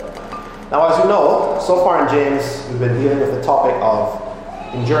Now, as you know, so far in James, we've been dealing with the topic of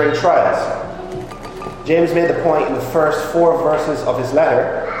enduring trials. James made the point in the first 4 verses of his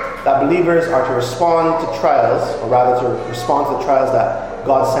letter that believers are to respond to trials, or rather to respond to the trials that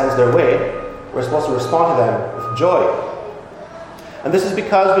God sends their way. We're supposed to respond to them with joy. And this is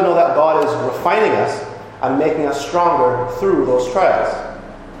because we know that God is refining us and making us stronger through those trials.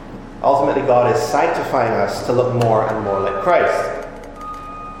 Ultimately, God is sanctifying us to look more and more like Christ.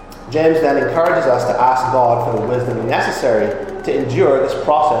 James then encourages us to ask God for the wisdom necessary to endure this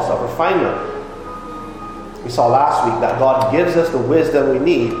process of refinement. We saw last week that God gives us the wisdom we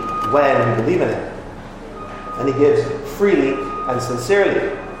need when we believe in it. And He gives freely and sincerely.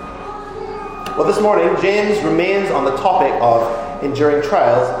 Well, this morning, James remains on the topic of enduring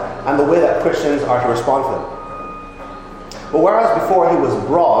trials and the way that Christians are to respond to them. But whereas before he was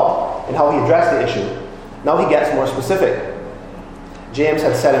broad in how he addressed the issue, now he gets more specific. James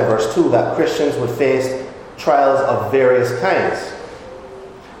had said in verse 2 that Christians would face trials of various kinds.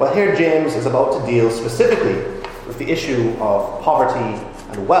 Well, here James is about to deal specifically with the issue of poverty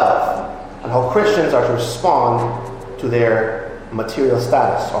and wealth, and how Christians are to respond to their material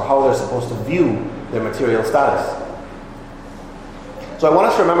status, or how they're supposed to view their material status. So I want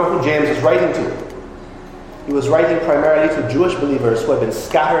us to remember who James is writing to. He was writing primarily to Jewish believers who had been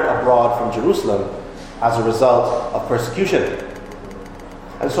scattered abroad from Jerusalem as a result of persecution.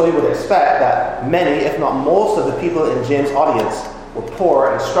 And so he would expect that many, if not most, of the people in James' audience were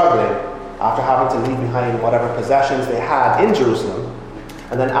poor and struggling after having to leave behind whatever possessions they had in Jerusalem.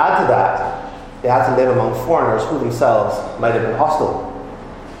 And then add to that, they had to live among foreigners who themselves might have been hostile.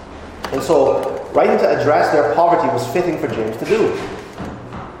 And so writing to address their poverty was fitting for James to do.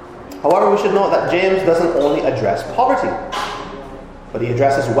 However, we should note that James doesn't only address poverty, but he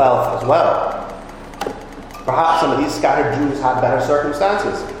addresses wealth as well. Perhaps some of these scattered Jews had better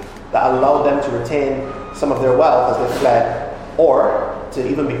circumstances that allowed them to retain some of their wealth as they fled, or to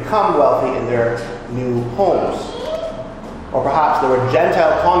even become wealthy in their new homes. Or perhaps there were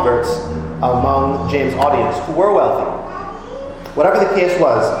Gentile converts among James' audience who were wealthy. Whatever the case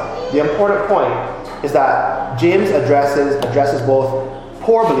was, the important point is that James addresses both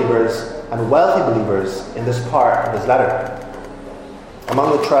poor believers and wealthy believers in this part of his letter.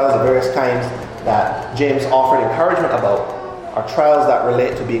 Among the trials of various kinds that James offered encouragement about are trials that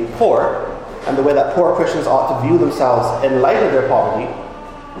relate to being poor and the way that poor Christians ought to view themselves in light of their poverty,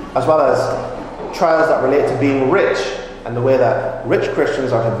 as well as trials that relate to being rich and the way that rich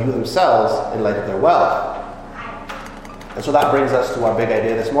Christians are to view themselves in light of their wealth. And so that brings us to our big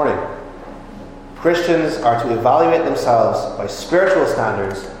idea this morning. Christians are to evaluate themselves by spiritual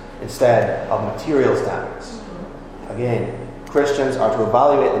standards instead of material standards. Again, Christians are to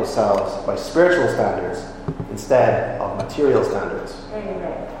evaluate themselves by spiritual standards instead of material standards.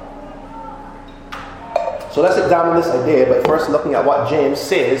 So let's examine this idea by first looking at what James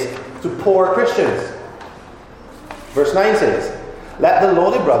says to poor Christians. Verse 9 says, "Let the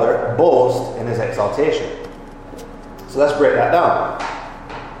lowly brother boast in his exaltation." So let's break that down.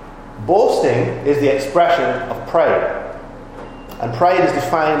 Boasting is the expression of pride. And pride is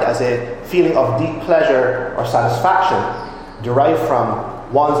defined as a feeling of deep pleasure or satisfaction derived from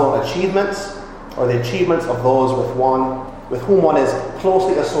one's own achievements or the achievements of those with whom one is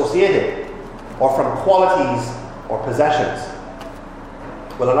closely associated, or from qualities or possessions.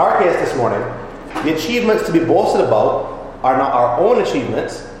 Well, in our case this morning, the achievements to be boasted about are not our own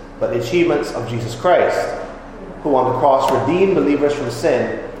achievements, but the achievements of Jesus Christ, who on the cross redeemed believers from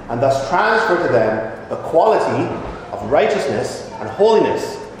sin and thus transferred to them the quality of righteousness and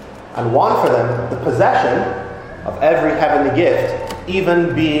holiness, and won for them the possession of every heavenly gift,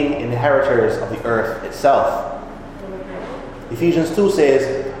 even being inheritors of the earth itself. Ephesians 2 says,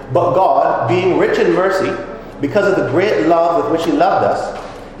 "But God, being rich in mercy, because of the great love with which He loved us,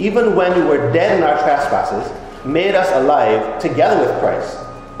 even when we were dead in our trespasses, made us alive together with Christ.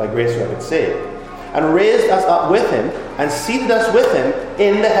 By grace you have been saved. And raised us up with Him, and seated us with Him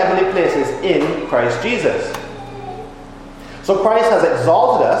in the heavenly places in Christ Jesus." So Christ has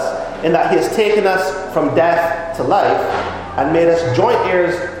exalted us in that He has taken us from death to life and made us joint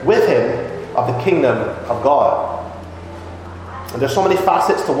heirs with Him of the kingdom of God. And there's so many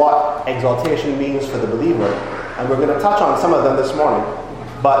facets to what exaltation means for the believer, and we're going to touch on some of them this morning.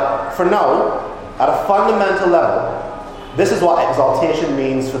 But for now, at a fundamental level, this is what exaltation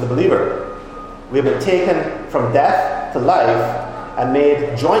means for the believer. We have been taken from death to life and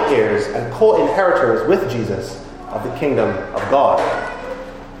made joint heirs and co-inheritors with Jesus of the kingdom of God.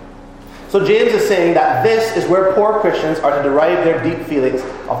 So James is saying that this is where poor Christians are to derive their deep feelings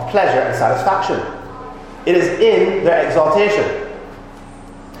of pleasure and satisfaction. It is in their exaltation.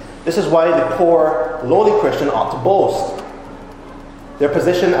 This is why the poor, lowly Christian ought to boast. Their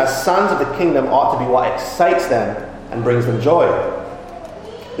position as sons of the kingdom ought to be what excites them and brings them joy.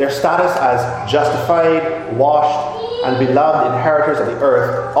 Their status as justified, washed, and beloved inheritors of the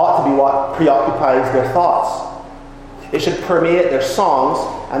earth ought to be what preoccupies their thoughts. It should permeate their songs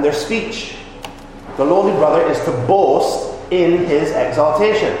and their speech. The lowly brother is to boast in his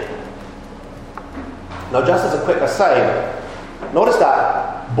exaltation. Now, just as a quick aside, notice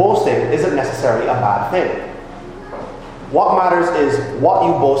that boasting isn't necessarily a bad thing. What matters is what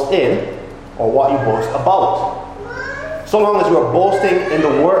you boast in or what you boast about. So long as you are boasting in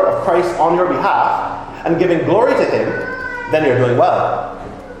the work of Christ on your behalf and giving glory to Him, then you're doing well.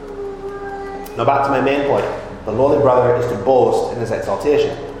 Now back to my main point. The lowly brother is to boast in his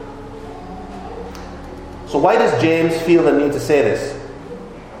exaltation. So why does James feel the need to say this?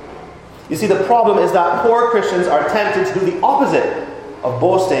 You see, the problem is that poor Christians are tempted to do the opposite of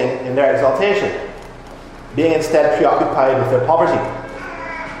boasting in their exaltation, being instead preoccupied with their poverty,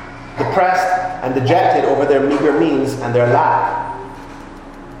 depressed and dejected over their meager means and their lack.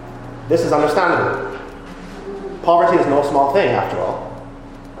 This is understandable. Poverty is no small thing, after all.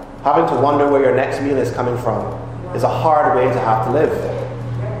 Having to wonder where your next meal is coming from is a hard way to have to live.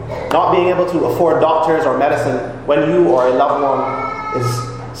 Not being able to afford doctors or medicine when you or a loved one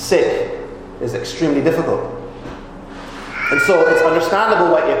is sick is extremely difficult. And so it's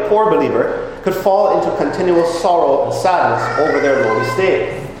understandable why a poor believer could fall into continual sorrow and sadness over their lowly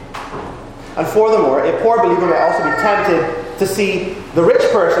state. And furthermore, a poor believer may also be tempted to see the rich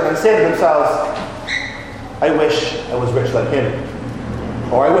person and say to themselves, I wish I was rich like him.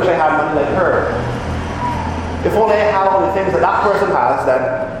 Or I wish I had money like her. If only I had all the things that that person has, then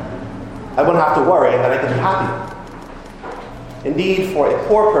I wouldn't have to worry and then I could be happy. Indeed, for a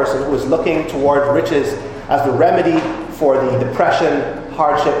poor person who is looking toward riches as the remedy for the depression,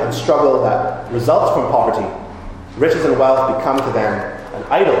 hardship, and struggle that results from poverty, riches and wealth become to them an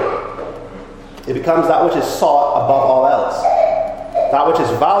idol. It becomes that which is sought above all else, that which is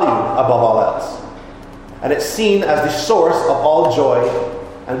valued above all else. And it's seen as the source of all joy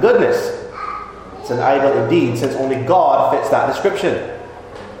and goodness. It's an idol indeed, since only God fits that description.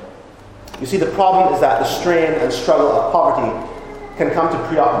 You see, the problem is that the strain and struggle of poverty can come to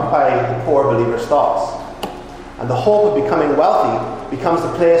preoccupy the poor believer's thoughts. And the hope of becoming wealthy becomes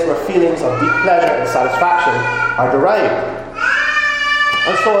the place where feelings of deep pleasure and satisfaction are derived.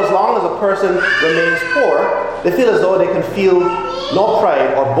 And so as long as a person remains poor, they feel as though they can feel no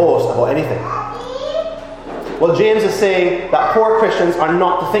pride or boast about anything. Well, James is saying that poor Christians are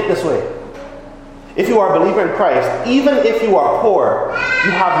not to think this way. If you are a believer in Christ, even if you are poor,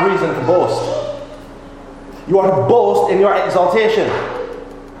 you have reason to boast. You are to boast in your exaltation.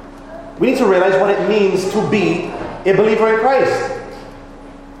 We need to realize what it means to be a believer in Christ.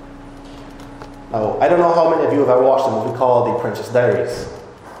 Now, I don't know how many of you have ever watched a movie called The Princess Diaries.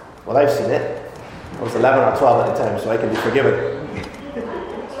 Well, I've seen it. I was 11 or 12 at the time, so I can be forgiven.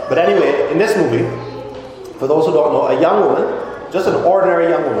 But anyway, in this movie, for those who don't know, a young woman, just an ordinary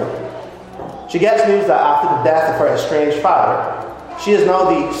young woman, she gets news that after the death of her estranged father, she is now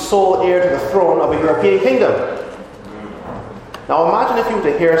the sole heir to the throne of a European kingdom. Now imagine if you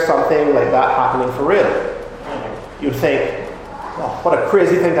were to hear something like that happening for real. You'd think, oh, what a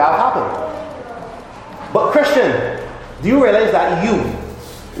crazy thing to have happen. But Christian, do you realize that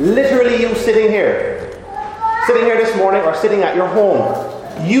you, literally you sitting here this morning or sitting at your home,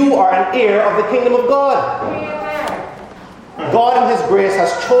 you are an heir of the kingdom of God. God in His grace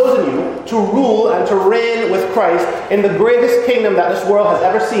has chosen you to rule and to reign with Christ in the greatest kingdom that this world has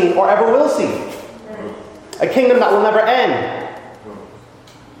ever seen or ever will see. A kingdom that will never end.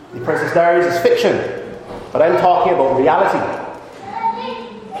 The Princess Diaries is fiction, but I'm talking about reality.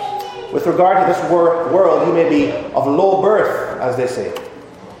 With regard to this world, you may be of low birth, as they say.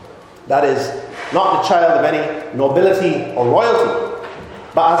 That is, not the child of any nobility or royalty.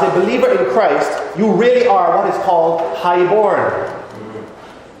 But as a believer in Christ, you really are what is called highborn.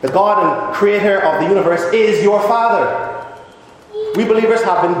 The God and creator of the universe is your Father. We believers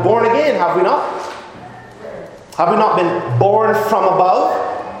have been born again, have we not? Have we not been born from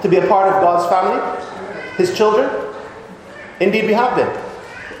above to be a part of God's family, His children? Indeed, we have been.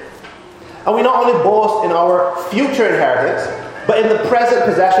 And we not only boast in our future inheritance, but in the present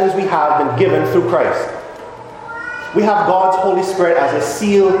possessions we have been given through Christ. We have God's Holy Spirit as a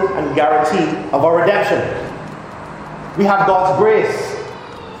seal and guarantee of our redemption. We have God's grace,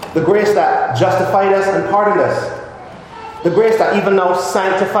 the grace that justified us and pardoned us, the grace that even now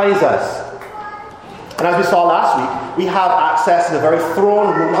sanctifies us. And as we saw last week, we have access to the very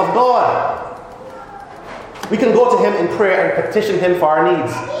throne room of God. We can go to Him in prayer and petition Him for our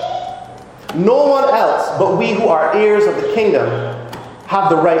needs. No one else but we who are heirs of the kingdom have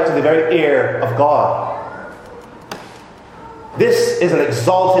the right to the very ear of God. This is an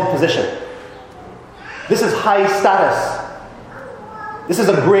exalted position. This is high status. This is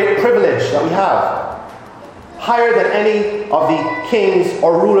a great privilege that we have. Higher than any of the kings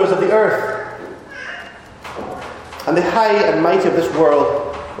or rulers of the earth. And the high and mighty of this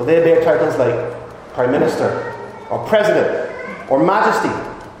world, well, they bear titles like Prime Minister, or President, or Majesty.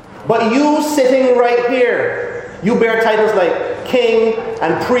 But you sitting right here, you bear titles like King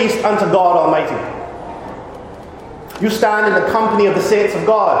and Priest unto God Almighty. You stand in the company of the saints of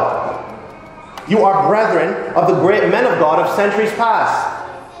God. You are brethren of the great men of God of centuries past.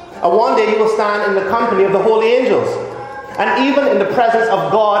 And one day you will stand in the company of the holy angels, and even in the presence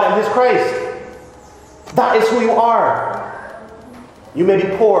of God and His Christ. That is who you are. You may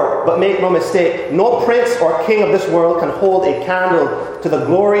be poor, but make no mistake, no prince or king of this world can hold a candle to the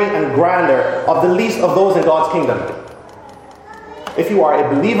glory and grandeur of the least of those in God's kingdom. If you are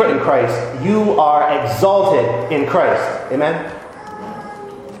a believer in Christ, you are exalted in Christ. Amen?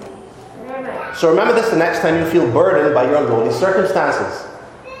 So remember this the next time you feel burdened by your lowly circumstances.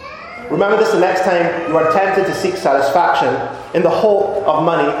 Remember this the next time you are tempted to seek satisfaction in the hope of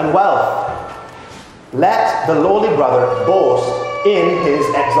money and wealth. Let the lowly brother boast in his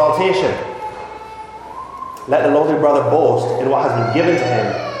exaltation. Let the lowly brother boast in what has been given to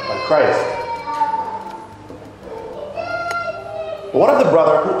him by Christ. But what of the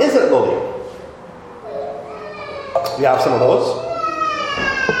brother who isn't lowly? We have some of those.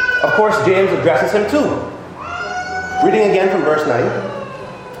 Of course, James addresses him too. Reading again from verse 9.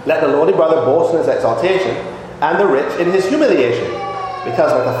 Let the lowly brother boast in his exaltation, and the rich in his humiliation,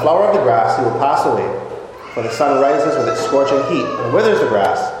 because like the flower of the grass he will pass away. For the sun rises with its scorching heat, and withers the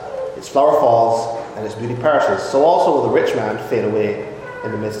grass, its flower falls, and its beauty perishes. So also will the rich man fade away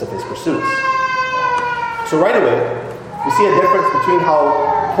in the midst of his pursuits. So right away, we see a difference between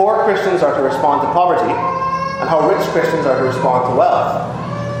how poor Christians are to respond to poverty, and how rich Christians are to respond to wealth.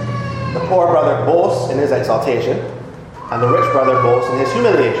 The poor brother boasts in his exaltation, and the rich brother boasts in his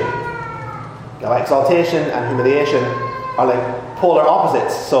humiliation. Now, exaltation and humiliation are like polar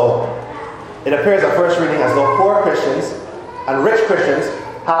opposites. So it appears at first reading as though poor Christians and rich Christians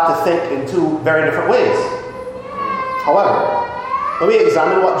have to think in two very different ways. However, when we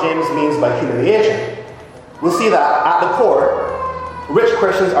examine what James means by humiliation, we'll see that at the core, rich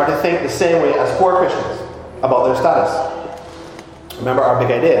Christians are to think the same way as poor Christians about their status. Remember our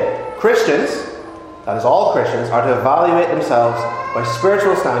big idea. Christians, that is all Christians, are to evaluate themselves by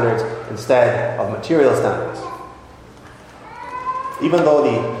spiritual standards instead of material standards. Even though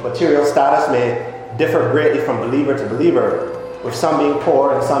the material status may differ greatly from believer to believer, with some being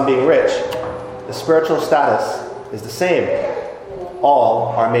poor and some being rich, the spiritual status is the same. All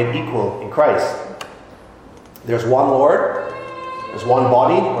are made equal in Christ. There's one Lord, there's one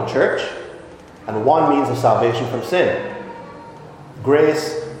body or church, and one means of salvation from sin.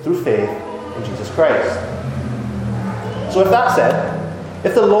 Grace through faith in Jesus Christ. So with that said,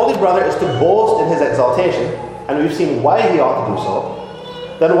 if the lowly brother is to boast in his exaltation, and we've seen why he ought to do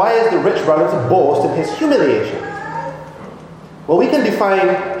so, then why is the rich brother to boast in his humiliation? Well, we can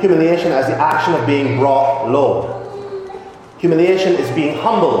define humiliation as the action of being brought low. Humiliation is being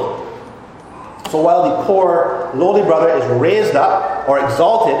humbled. So while the poor, lowly brother is raised up or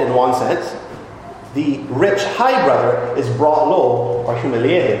exalted in one sense, the rich, high brother is brought low or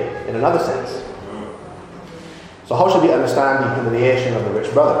humiliated in another sense. So how should we understand the humiliation of the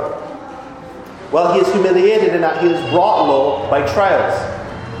rich brother? Well, he is humiliated in that he is brought low by trials.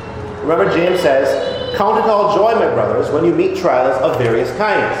 Remember, James says, "Count it all joy, my brothers, when you meet trials of various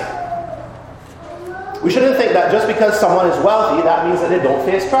kinds." We shouldn't think that just because someone is wealthy, that means that they don't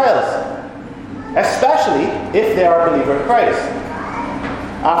face trials. Especially if they are a believer in Christ.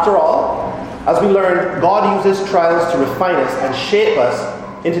 After all, as we learned, God uses trials to refine us and shape us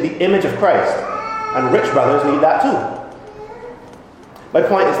into the image of Christ. And rich brothers need that too. My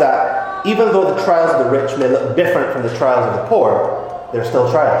point is that even though the trials of the rich may look different from the trials of the poor, they're still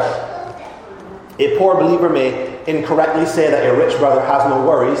trials. A poor believer may incorrectly say that a rich brother has no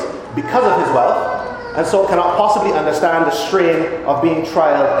worries because of his wealth, and so cannot possibly understand the strain of being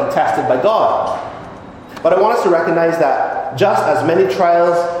trialed and tested by God. But I want us to recognize that just as many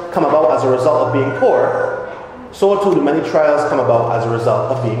trials come about as a result of being poor, so too do many trials come about as a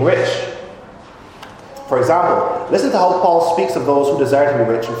result of being rich. For example, listen to how Paul speaks of those who desire to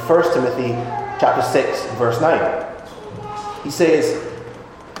be rich in 1 Timothy chapter 6, verse 9. He says,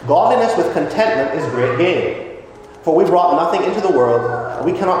 "Godliness with contentment is great gain. For we brought nothing into the world, and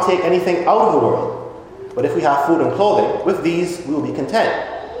we cannot take anything out of the world. But if we have food and clothing, with these we will be content.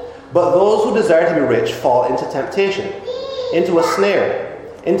 But those who desire to be rich fall into temptation, into a snare,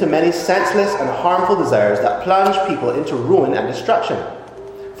 into many senseless and harmful desires that plunge people into ruin and destruction.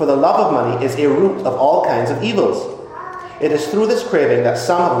 For the love of money is a root of all kinds of evils. It is through this craving that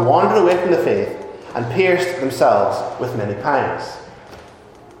some have wandered away from the faith and pierced themselves with many pangs.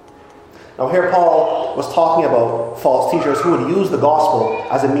 Now here Paul was talking about false teachers who would use the gospel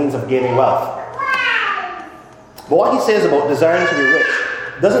as a means of gaining wealth. But what he says about desiring to be rich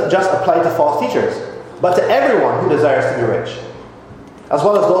doesn't just apply to false teachers, but to everyone who desires to be rich, as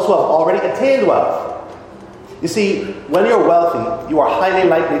well as those who have already attained wealth. You see, when you're wealthy, you are highly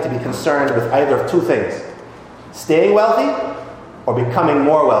likely to be concerned with either of two things: staying wealthy or becoming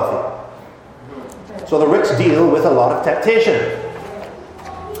more wealthy. So the rich deal with a lot of temptation.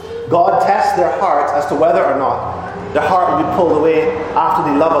 God tests their hearts as to whether or not their heart will be pulled away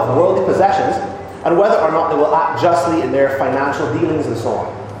after the love of worldly possessions, and whether or not they will act justly in their financial dealings and so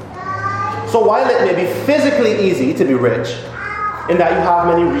on. So while it may be physically easy to be rich, in that you have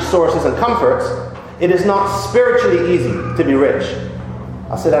many resources and comforts, it is not spiritually easy to be rich.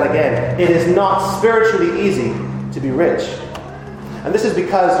 I'll say that again. It is not spiritually easy to be rich. And this is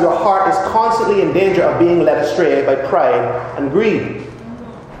because your heart is constantly in danger of being led astray by pride and greed.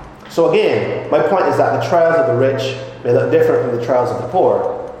 So again, my point is that the trials of the rich may look different from the trials of the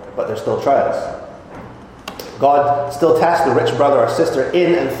poor, but they're still trials. God still tests the rich brother or sister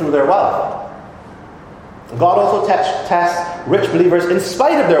in and through their wealth. God also tests rich believers in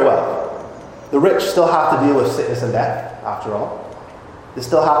spite of their wealth. The rich still have to deal with sickness and death, after all. They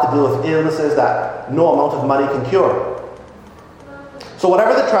still have to deal with illnesses that no amount of money can cure. So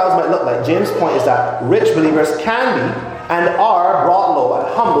whatever the trials might look like, James' point is that rich believers can be and are brought low and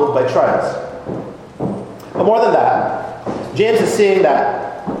humbled by trials. But more than that, James is saying that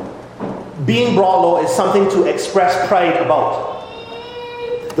being brought low is something to express pride about.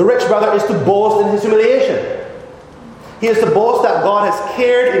 The rich brother is to boast in his humiliation. He is to boast that God has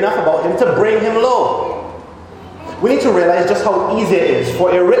cared enough about him to bring him low. We need to realize just how easy it is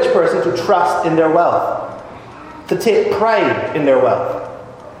for a rich person to trust in their wealth, to take pride in their wealth.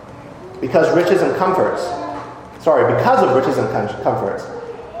 Because of riches and comforts,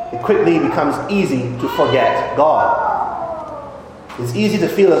 it quickly becomes easy to forget God. It's easy to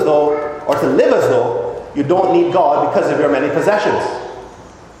feel as though, or to live as though, you don't need God because of your many possessions.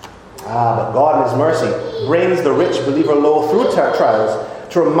 But God in His mercy brings the rich believer low through trials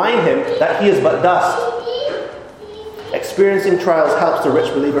to remind him that he is but dust. Experiencing trials helps the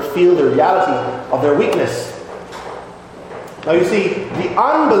rich believer feel the reality of their weakness. Now you see, the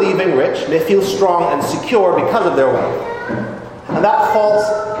unbelieving rich may feel strong and secure because of their wealth. And that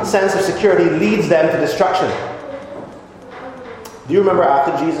false sense of security leads them to destruction. Do you remember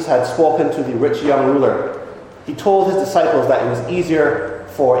after Jesus had spoken to the rich young ruler, he told his disciples that it was easier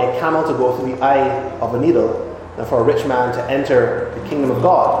for a camel to go through the eye of a needle than for a rich man to enter the kingdom of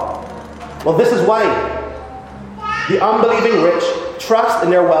God? Well, this is why. The unbelieving rich trust in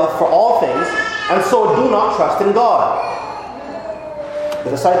their wealth for all things, and so do not trust in God. The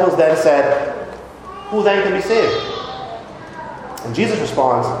disciples then said, "Who then can be saved?" And Jesus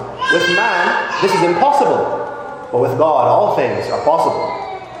responds, "With man, this is impossible, but with God, all things are possible."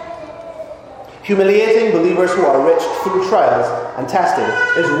 Humiliating believers who are rich through trials and tested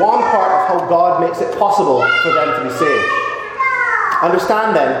is one part of how God makes it possible for them to be saved.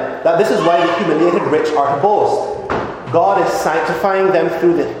 Understand then that this is why the humiliated rich are to boast. God is sanctifying them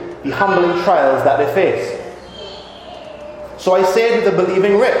through the humbling trials that they face. So I say to the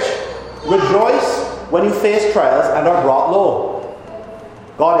believing rich, rejoice when you face trials and are brought low.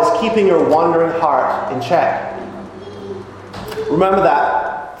 God is keeping your wandering heart in check. Remember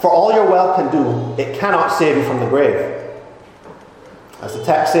that for all your wealth can do, it cannot save you from the grave. As the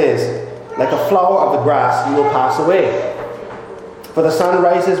text says, like a flower of the grass, you will pass away. For the sun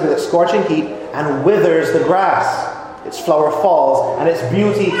rises with its scorching heat and withers the grass. Its flower falls and its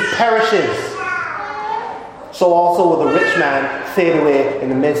beauty perishes. So also will the rich man fade away in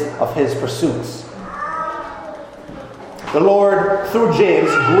the midst of his pursuits. The Lord, through James,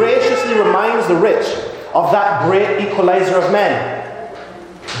 graciously reminds the rich of that great equalizer of men,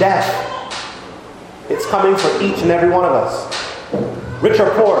 death. It's coming for each and every one of us. Rich or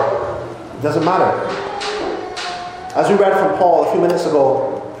poor, it doesn't matter. As we read from Paul a few minutes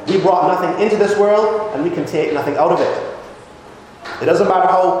ago, we brought nothing into this world and we can take nothing out of it. It doesn't matter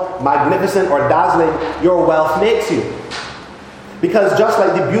how magnificent or dazzling your wealth makes you. Because just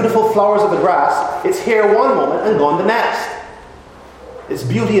like the beautiful flowers of the grass, it's here one moment and gone the next. Its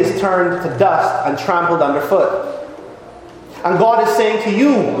beauty is turned to dust and trampled underfoot. And God is saying to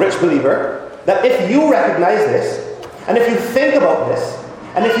you, rich believer, that if you recognize this, and if you think about this,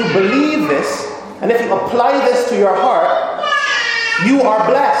 And if you believe this, and if you apply this to your heart, you are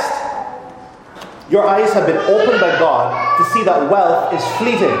blessed. Your eyes have been opened by God to see that wealth is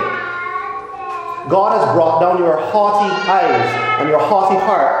fleeting. God has brought down your haughty eyes and your haughty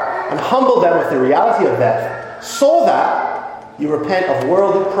heart and humbled them with the reality of death, so that you repent of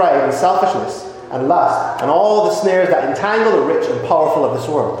worldly pride and selfishness and lust and all the snares that entangle the rich and powerful of this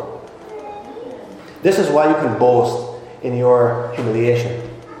world. This is why you can boast in your humiliation.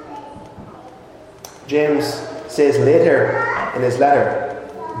 James says later in his letter,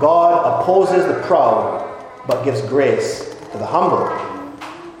 God opposes the proud, but gives grace to the humble.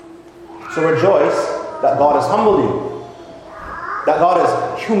 So rejoice that God has humbled you, that God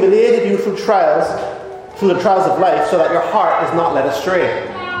has humiliated you through the trials of life, so that your heart is not led astray.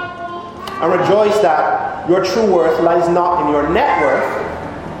 And rejoice that your true worth lies not in your net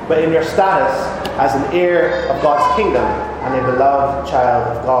worth, but in your status as an heir of God's kingdom and a beloved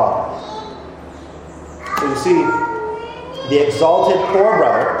child of God. So you see, the exalted poor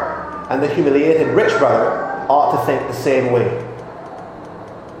brother and the humiliated rich brother ought to think the same way.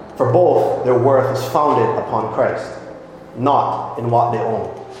 For both, their worth is founded upon Christ, not in what they own.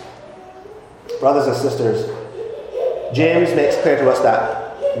 Brothers and sisters, James makes clear to us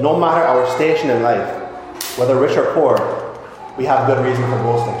that no matter our station in life, whether rich or poor, we have good reason for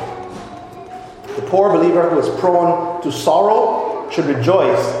boasting. The poor believer who is prone to sorrow should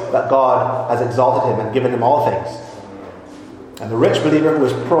rejoice that God has exalted him and given him all things. And the rich believer who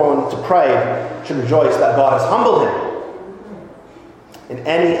is prone to pride should rejoice that God has humbled him. In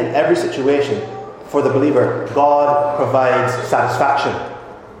any and every situation, for the believer, God provides satisfaction.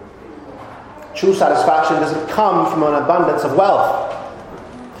 True satisfaction doesn't come from an abundance of wealth.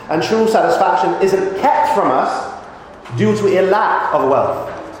 And true satisfaction isn't kept from us due to a lack of wealth.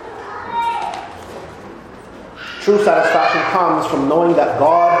 True satisfaction comes from knowing that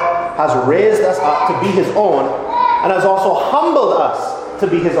God has raised us up to be His own and has also humbled us to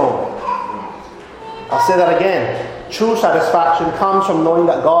be His own. I'll say that again. True satisfaction comes from knowing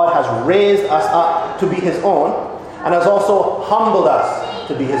that God has raised us up to be His own and has also humbled us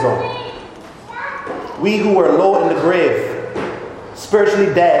to be His own. We who were low in the grave,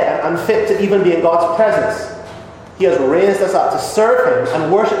 spiritually dead and unfit to even be in God's presence, He has raised us up to serve Him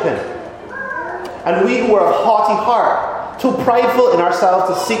and worship Him. And we who were of haughty heart, too prideful in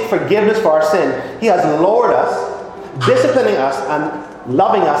ourselves to seek forgiveness for our sin, He has lowered us, disciplining us and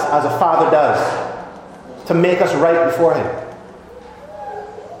loving us as a father does, to make us right before Him.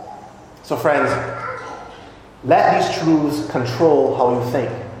 So friends, let these truths control how you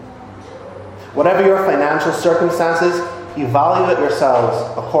think. Whatever your financial circumstances, evaluate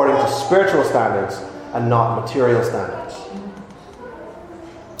yourselves according to spiritual standards and not material standards.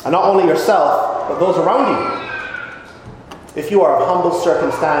 And not only yourself, but those around you. If you are of humble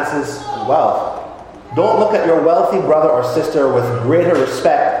circumstances and wealth, don't look at your wealthy brother or sister with greater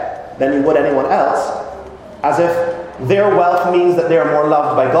respect than you would anyone else, as if their wealth means that they are more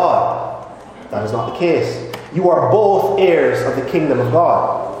loved by God. That is not the case. You are both heirs of the kingdom of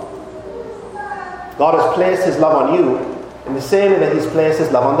God. God has placed His love on you in the same way that He's placed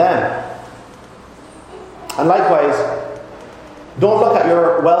His love on them. And likewise, don't look at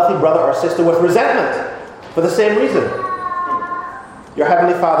your wealthy brother or sister with resentment for the same reason. Your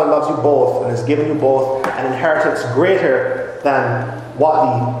Heavenly Father loves you both and has given you both an inheritance greater than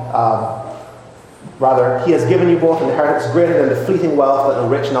He has given you both an inheritance greater than the fleeting wealth that the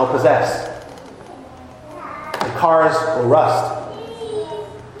rich now possess. The cars will rust.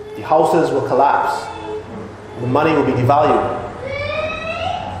 The houses will collapse. The money will be devalued.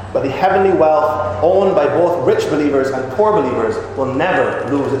 But the heavenly wealth owned by both rich believers and poor believers will never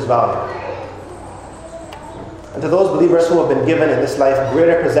lose its value. And to those believers who have been given in this life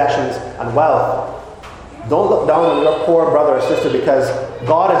greater possessions and wealth, don't look down on your poor brother or sister, because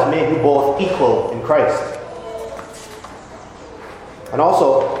God has made you both equal in Christ. And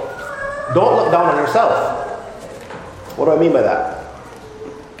also, don't look down on yourself. What do I mean by that?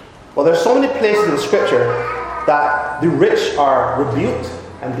 Well, there's so many places in Scripture that the rich are rebuked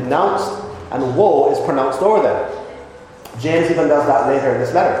and denounced, and woe is pronounced over them. James even does that later in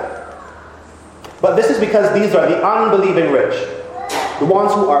this letter. But this is because these are the unbelieving rich, the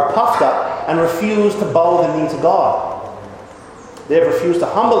ones who are puffed up and refuse to bow the knee to God. They have refused to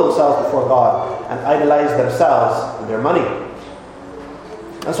humble themselves before God and idolize themselves and their money.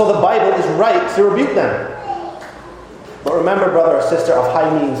 And so the Bible is right to rebuke them. But remember, brother or sister, of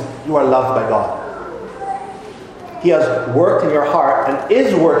high means you are loved by God. He has worked in your heart and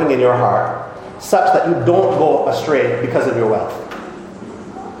is working in your heart such that you don't go astray because of your wealth.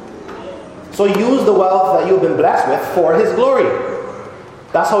 So use the wealth that you've been blessed with for His glory.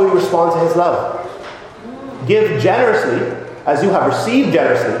 That's how we respond to his love. Give generously as you have received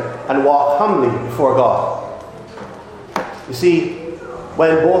generously, and walk humbly before God. You see,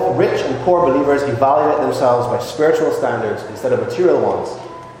 when both rich and poor believers evaluate themselves by spiritual standards instead of material ones,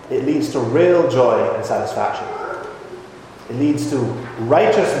 it leads to real joy and satisfaction. It leads to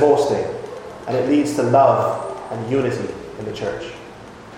righteous boasting, and it leads to love and unity in the church.